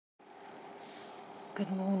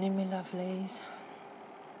Good morning, my lovelies.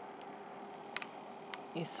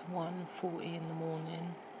 It's 1:40 in the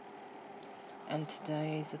morning, and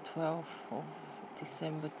today is the 12th of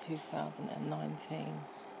December 2019.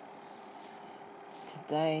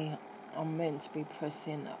 Today, I'm meant to be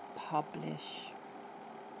pressing publish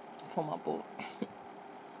for my book,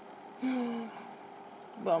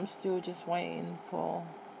 but I'm still just waiting for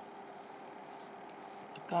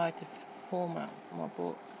the guy to format my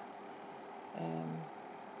book.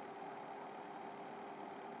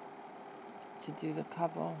 To do the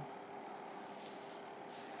cover.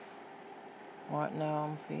 Right now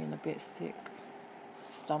I'm feeling a bit sick,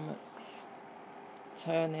 stomach's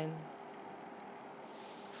turning,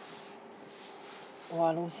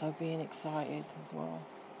 while also being excited as well.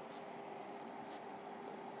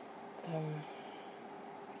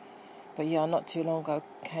 But yeah, not too long ago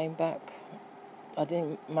came back. I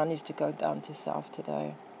didn't manage to go down to South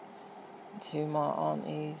today to my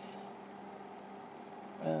auntie's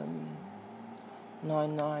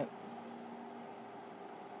 9-night,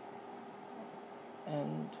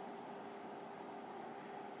 and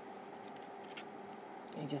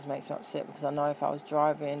it just makes me upset because I know if I was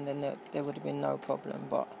driving then there would have been no problem,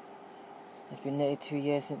 but it's been nearly 2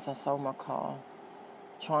 years since I sold my car.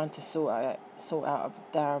 Trying to sort out a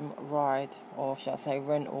damn ride, or should I say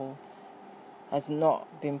rental, has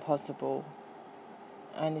not been possible.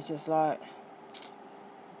 And it's just like,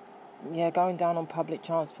 going down on public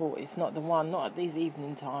transport, it's not the one, not at these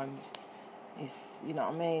evening times. It's, you know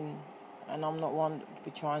what I mean? And I'm not one to be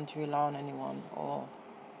trying to rely on anyone,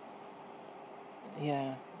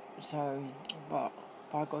 so, but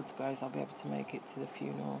by God's grace, I'll be able to make it to the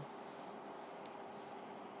funeral.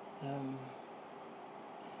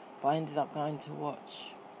 But I ended up going to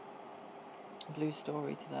watch Blue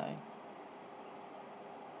Story today.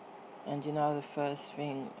 And you know, the first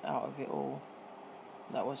thing out of it all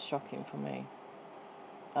that was shocking for me,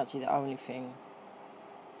 actually the only thing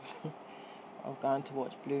of going to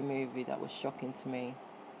watch Blue movie that was shocking to me,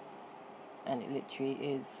 and it literally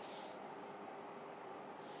is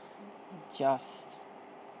just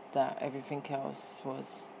that. Everything else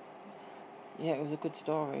was, it was a good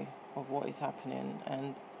story of what is happening,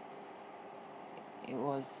 and it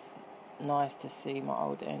was nice to see my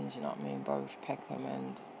old ends, you know what I mean, both Peckham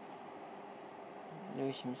and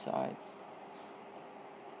Lewisham sides.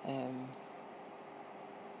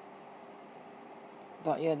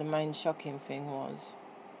 But yeah, the main shocking thing was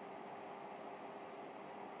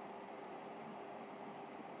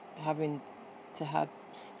having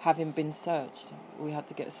been searched. We had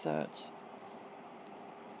to get searched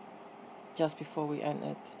just before we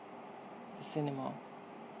entered the cinema.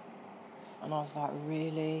 And I was like,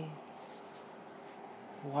 really?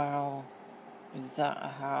 Wow. Is that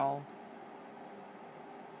how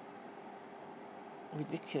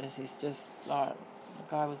ridiculous? It's just like, the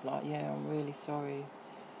guy was like, yeah, I'm really sorry,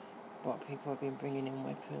 but people have been bringing in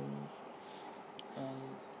weapons,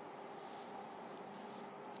 and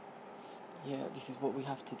this is what we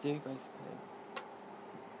have to do, basically.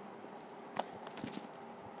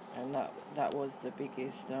 And that was the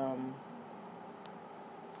biggest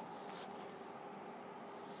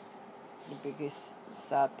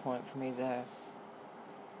sad point for me there.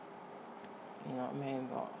 You know what I mean?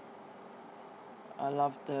 But I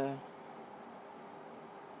loved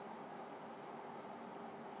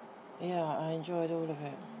I enjoyed all of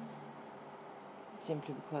it.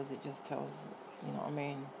 Simply because it just tells, you know what I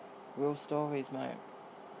mean, real stories, mate.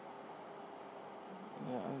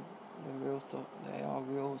 You know, they are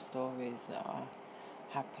real stories that are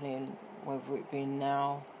happening, whether it be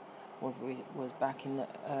now, whether it was back in the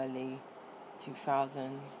early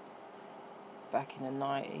 2000s, back in the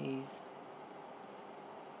 90s.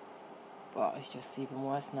 But it's just even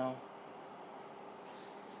worse now.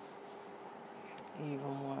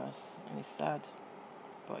 Even worse. And it's sad,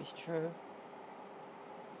 but it's true.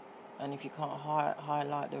 And if you can't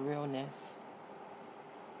highlight the realness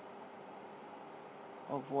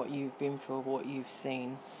of what you've been through, what you've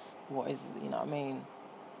seen, what is, you know what I mean?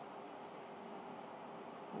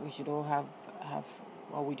 We should all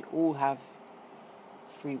we'd all have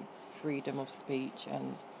freedom of speech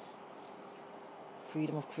and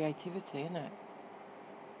freedom of creativity, innit?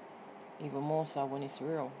 Even more so when it's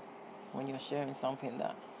real, when you're sharing something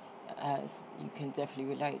that you can definitely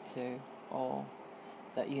relate to, or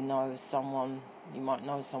that you might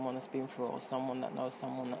know someone that's been through it, or someone that knows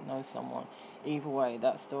someone that knows someone. Either way,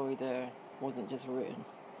 that story there wasn't just written.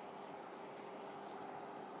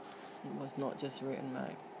 It was not just written,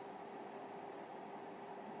 mate.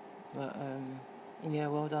 But,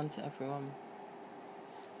 well done to everyone.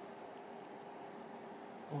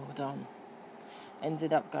 Well done.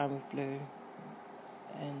 ended up going with Blue.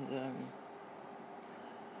 And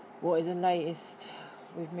what is the latest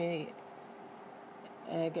with me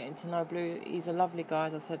getting to know Blue? He's a lovely guy,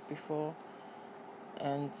 as I said before,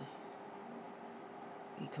 and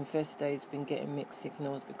he confessed that he's been getting mixed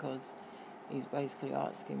signals because he's basically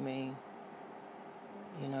asking me,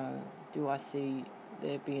 do I see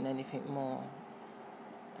there being anything more?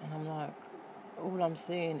 And I'm like, all I'm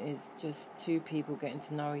seeing is just two people getting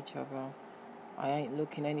to know each other. I ain't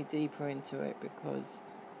looking any deeper into it because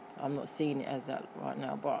I'm not seeing it as that right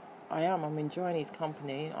now. But I'm enjoying his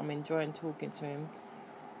company. I'm enjoying talking to him,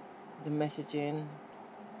 the messaging,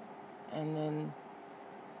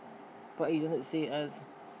 but he doesn't see it as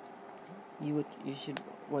you should.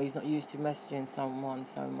 Well, he's not used to messaging someone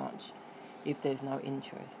so much if there's no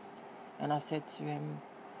interest. And I said to him,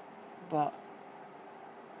 but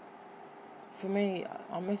for me,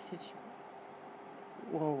 I message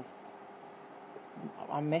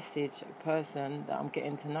a person that I'm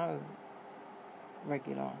getting to know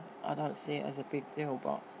regular. I don't see it as a big deal,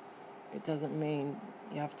 but it doesn't mean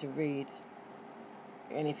you have to read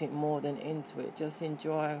anything more than into it. Just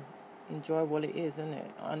enjoy what it is, isn't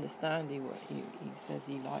it? I understand he says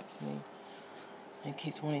he likes me and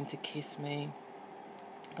keeps wanting to kiss me,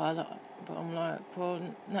 but I'm like, well,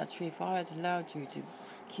 naturally, if I had allowed you to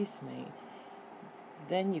kiss me,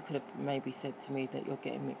 then you could have maybe said to me that you're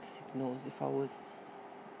getting mixed signals if I was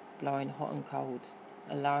blowing hot and cold,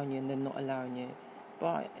 allowing you and then not allowing you.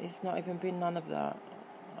 But it's not even been none of that.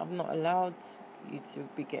 I've not allowed you to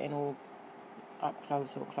be getting all up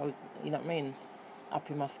close or close, you know what I mean, up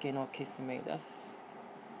in my skin or kissing me.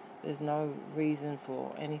 There's no reason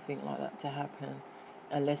for anything like that to happen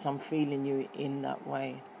unless I'm feeling you in that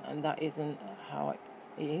way, and that isn't how it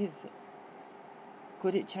is.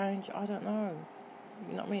 Could it change? I don't know.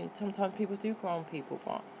 You know what I mean? Sometimes people do grow on people,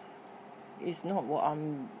 but it's not what I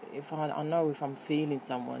know if I'm feeling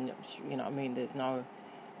someone, you know what I mean? There's no,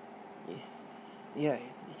 it's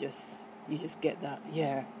just, you just get that,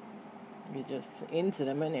 you're just into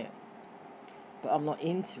them, innit? But I'm not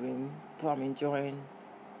into him, but I'm enjoying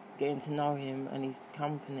getting to know him and his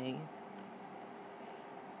company.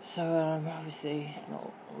 So, obviously, it's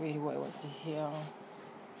not really what he wants to hear.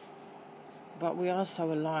 But we are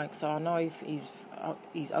so alike, so I know if he's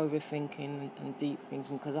overthinking and deep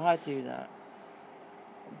thinking, because I do that.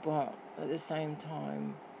 But at the same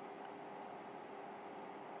time,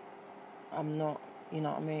 I'm not, you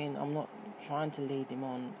know what I mean? I'm not trying to lead him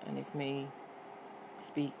on. And if me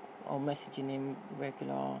speak or messaging him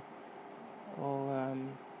regular, or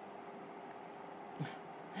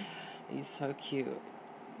he's so cute.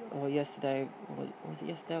 Or yesterday, was it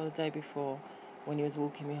yesterday or the day before, when he was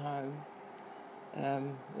walking me home? It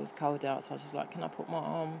was cold out, so I was just like, can I put my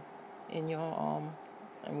arm in your arm?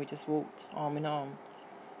 And we just walked arm in arm.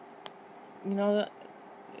 You know, that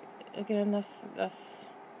again, that's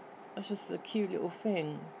just a cute little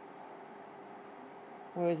thing.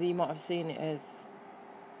 Whereas he might have seen it as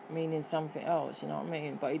meaning something else, you know what I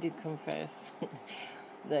mean? But he did confess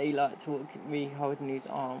that he liked to walk me holding his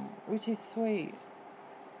arm, which is sweet.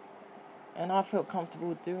 And I felt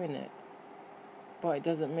comfortable doing it. But it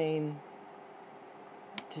doesn't mean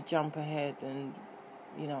to jump ahead and,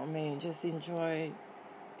 you know what I mean, just enjoy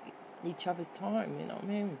each other's time, you know what I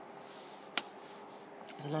mean?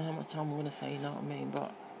 I don't know how much time I'm going to say, you know what I mean,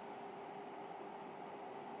 but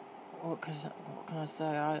what can I say?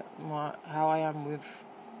 How I am with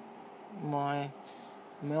my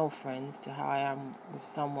male friends to how I am with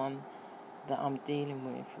someone that I'm dealing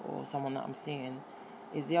with or someone that I'm seeing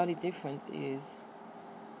is the only difference is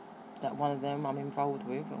that one of them I'm involved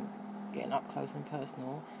with and getting up close and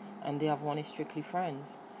personal, and the other one is strictly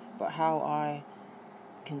friends. But how I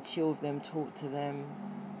can chill with them, talk to them,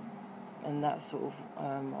 and that sort of,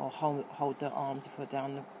 or hold their arms if we're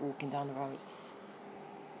walking down the road,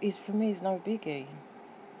 for me is no biggie.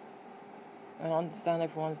 And I understand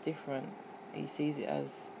everyone's different. He sees it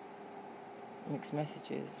as mixed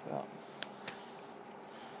messages, but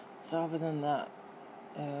so other than that,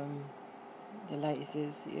 the latest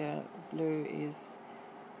is Blue is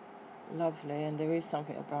lovely and there is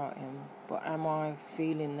something about him. But am I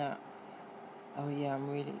feeling that? Oh yeah, I'm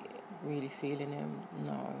really, really feeling him.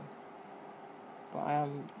 No, but I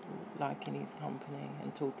am liking his company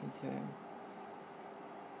and talking to him.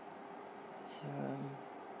 So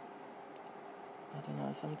I don't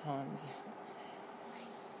know. Sometimes,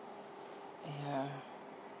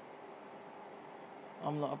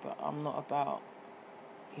 I'm not about,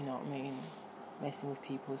 you know what I mean, messing with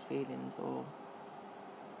people's feelings or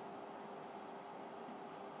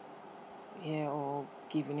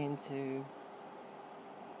giving into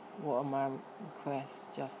what are my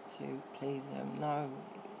requests just to please them? No,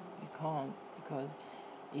 you can't, because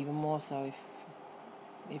even more so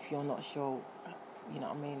if you're not sure, you know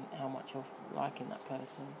what I mean, how much you're liking that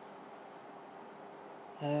person.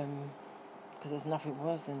 Because there's nothing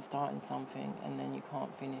worse than starting something and then you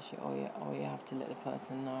can't finish it, or you have to let the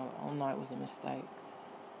person know, oh no, it was a mistake.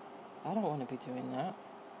 I don't want to be doing that.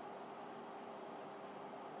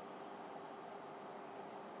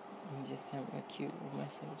 You just sent me a cute little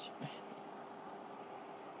message.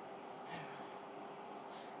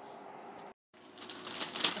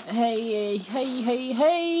 Hey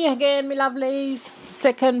again, my lovelies.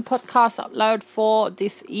 Second podcast upload for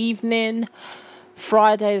this evening,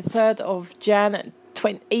 Friday the 3rd of Jan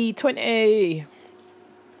 2020.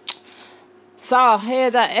 So I hear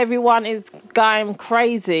that everyone is going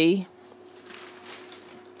crazy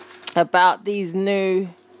about this new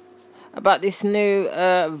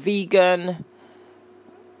vegan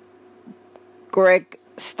Greggs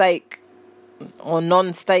steak, or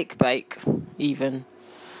non-steak bake even,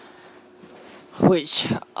 which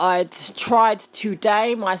I'd tried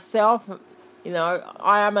today myself. You know,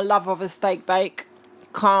 I am a lover of a steak bake.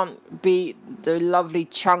 Can't beat the lovely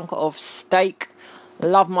chunk of steak.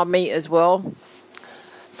 Love my meat as well.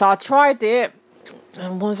 So I tried it.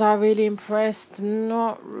 And was I really impressed?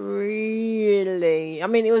 Not really. I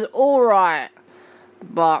mean, it was alright.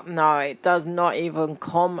 But no, it does not even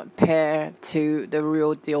compare to the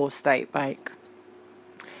real deal steak bake.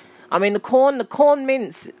 I mean, the corn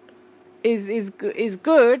mince is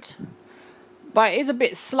good, but it's a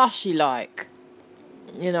bit slushy like.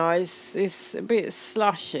 You know, it's a bit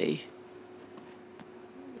slushy.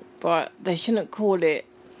 But they shouldn't call it,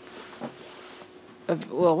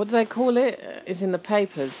 well, what do they call it? It's in the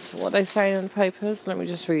papers. What are they saying in the papers? Let me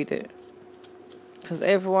just read it. Because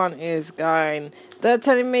everyone is going, they're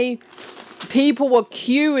telling me people were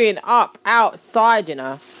queuing up outside, you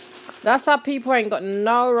know. That's how people ain't got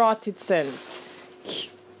no rotted sense.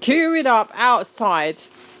 Queuing up outside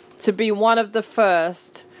to be one of the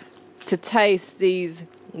first to taste these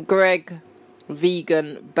Greggs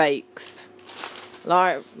vegan bakes.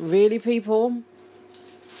 Like, really, people?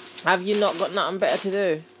 Have you not got nothing better to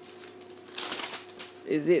do?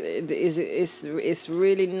 It's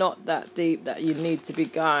really not that deep that you need to be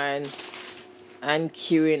going and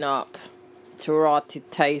queuing up to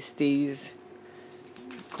taste these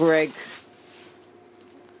Greggs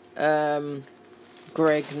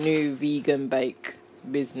new vegan bake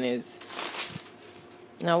business.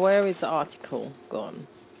 Now, where is the article gone?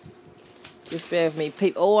 Just bear with me,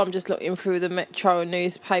 people. Oh, I'm just looking through the Metro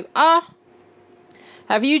newspaper.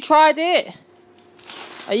 Have you tried it?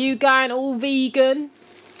 Are you going all vegan?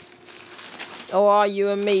 Or are you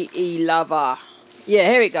a meaty lover? Yeah,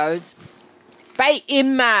 here it goes.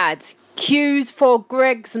 Baking mad. Queues for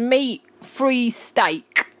Greggs meat-free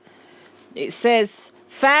steak. It says,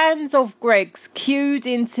 fans of Greggs queued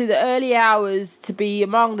into the early hours to be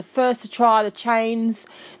among the first to try the chain's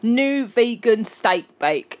new vegan steak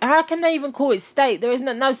bake. How can they even call it steak? There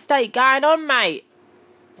isn't no steak going on, mate.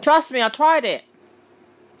 Trust me, I tried it.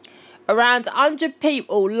 Around 100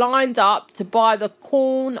 people lined up to buy the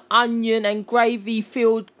corn, onion and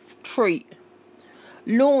gravy-filled treat.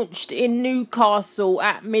 Launched in Newcastle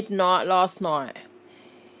at midnight last night.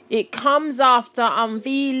 It comes after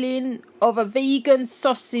unveiling of a vegan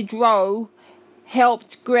sausage roll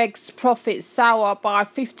helped Greggs profits soar by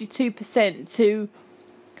 52% to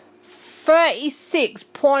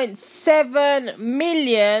 36.7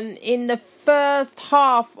 million in the first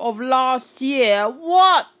half of last year.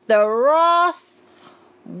 What the Ross?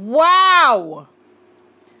 Wow!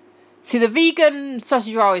 See, the vegan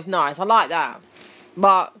sausage roll is nice. I like that.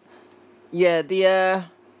 But yeah,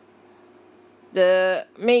 the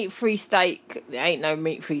meat-free steak, there ain't no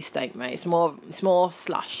meat-free steak, mate. It's more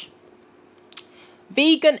slush.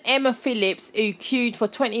 Vegan Emma Phillips, who queued for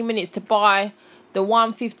 20 minutes to buy the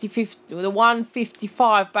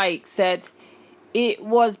 155 bake, said it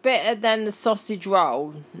was better than the sausage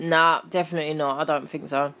roll. Nah, definitely not. I don't think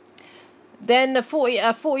so. Then the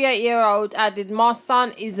 48-year-old added, my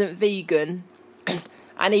son isn't vegan.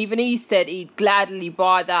 And even he said he'd gladly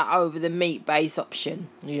buy that over the meat-based option.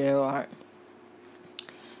 Yeah, right.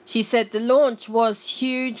 She said the launch was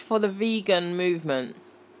huge for the vegan movement.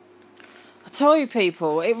 I tell you,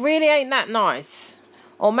 people, it really ain't that nice.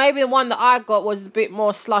 Or maybe the one that I got was a bit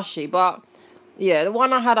more slushy. But, yeah, the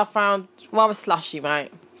one I had I found rather slushy,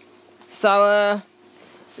 mate. So,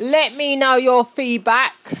 let me know your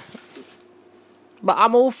feedback. But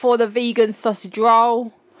I'm all for the vegan sausage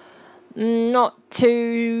roll. Not too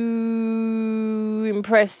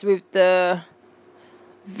impressed with the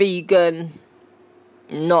vegan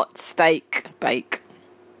not steak bake.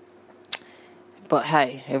 But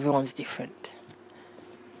hey, everyone's different.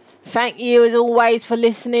 Thank you as always for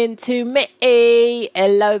listening to me,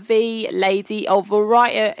 LOV, Lady of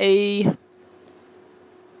Variety.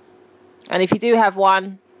 And if you do have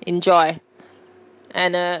one, enjoy.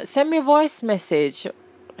 And send me a voice message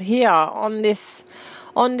here on this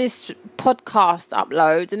podcast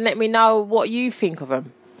upload and let me know what you think of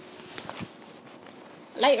them.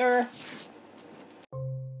 Later.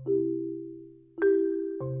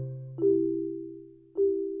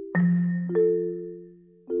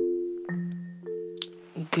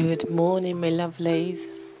 Good morning, my lovelies.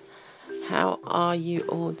 How are you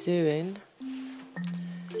all doing?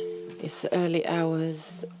 It's the early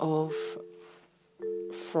hours of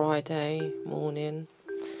Friday morning,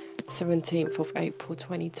 17th of April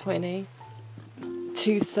 2020.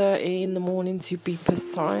 2:30 in the morning to be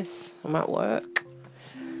precise. I'm at work.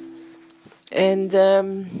 And I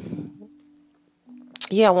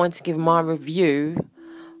wanted to give my review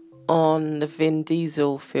on the Vin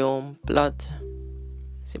Diesel film Blood.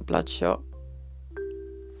 Is it Bloodshot?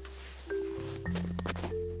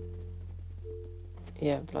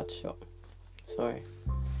 Yeah, Bloodshot. Sorry.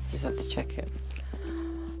 Just had to check it.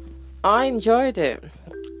 I enjoyed it.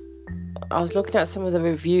 I was looking at some of the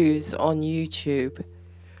reviews on YouTube.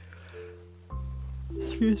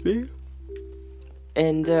 Excuse me.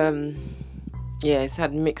 And, it's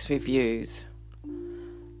had mixed reviews.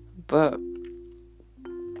 But,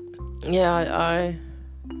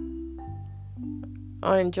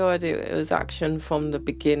 I enjoyed it. It was action from the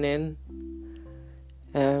beginning.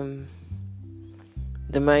 The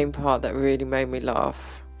main part that really made me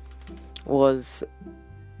laugh was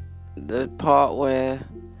the part where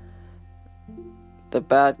the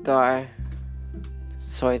bad guy,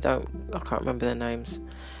 I can't remember their names,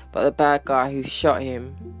 but the bad guy who shot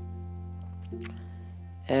him,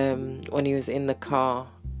 when he was in the car,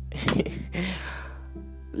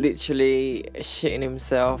 literally shitting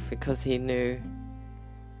himself because he knew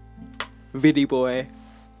Vinny Boy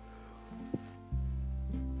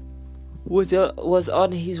was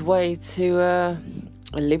on his way to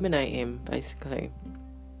eliminate him, basically.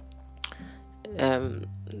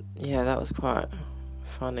 That was quite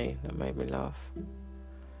funny. That made me laugh.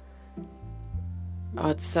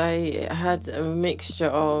 I'd say it had a mixture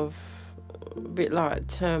of a bit like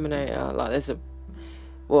Terminator. Like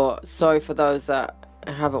sorry for those that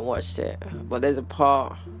haven't watched it, but there's a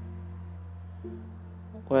part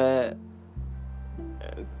where,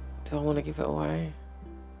 do I want to give it away?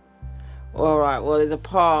 Alright, well, there's a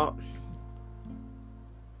part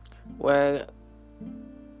where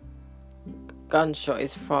gunshot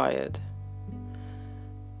is fired,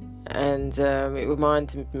 and it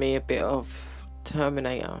reminded me a bit of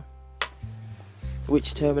Terminator.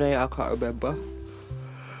 Which Terminator, I can't remember.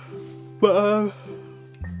 But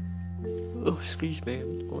excuse me,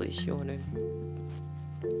 all this yawning.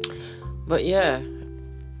 But yeah,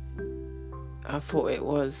 I thought it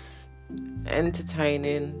was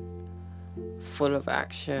entertaining, full of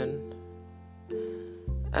action,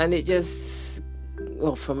 and it just,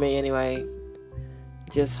 for me anyway,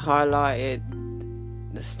 just highlighted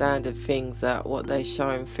the standard things that what they show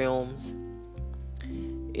in films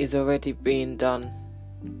is already being done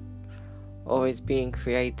or is being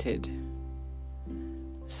created.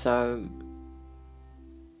 So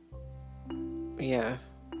yeah,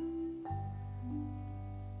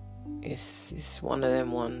 it's one of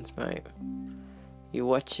them ones, mate. You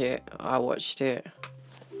watch it, I watched it,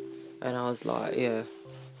 and I was like, yeah,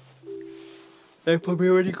 they probably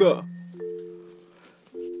already got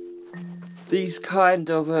these kind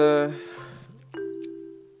of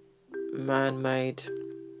man-made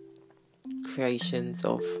creations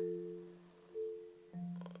of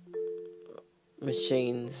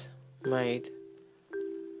machines made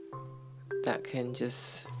that can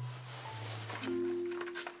just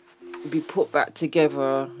be put back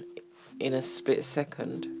together in a split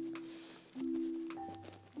second.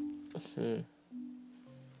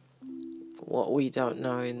 What we don't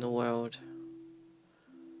know in the world,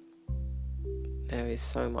 there is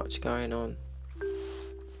so much going on,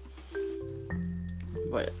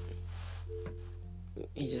 but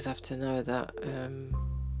you just have to know that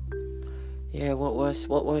what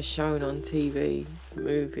was shown on TV,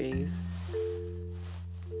 movies,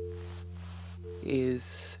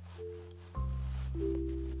 is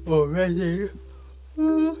already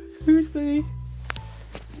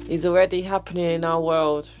is already happening in our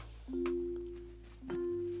world.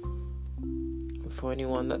 For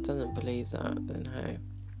anyone that doesn't believe that, then hey,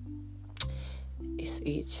 it's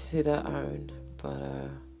each to their own. But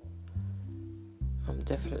I'm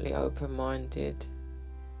definitely open-minded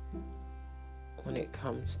when it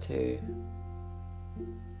comes to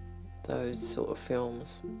those sort of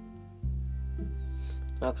films.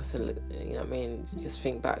 Like I said, you know what I mean, just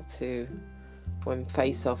think back to when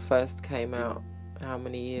Face Off first came out, how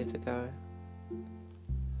many years ago?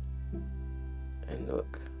 And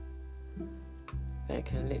look, they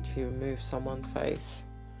can literally remove someone's face,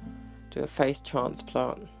 do a face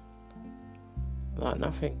transplant, like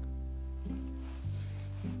nothing,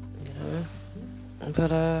 you know.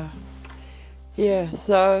 But yeah,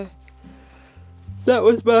 so that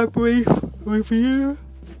was my brief review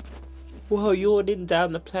while yawning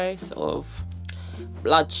down the place of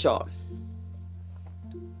Bloodshot.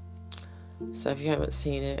 So if you haven't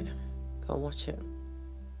seen it, go and watch it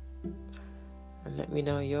and let me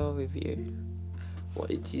know your review. What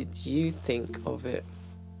did you think of it?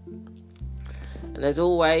 And as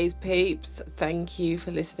always, peeps, thank you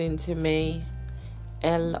for listening to me,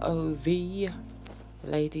 LOV,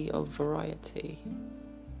 Lady of Variety.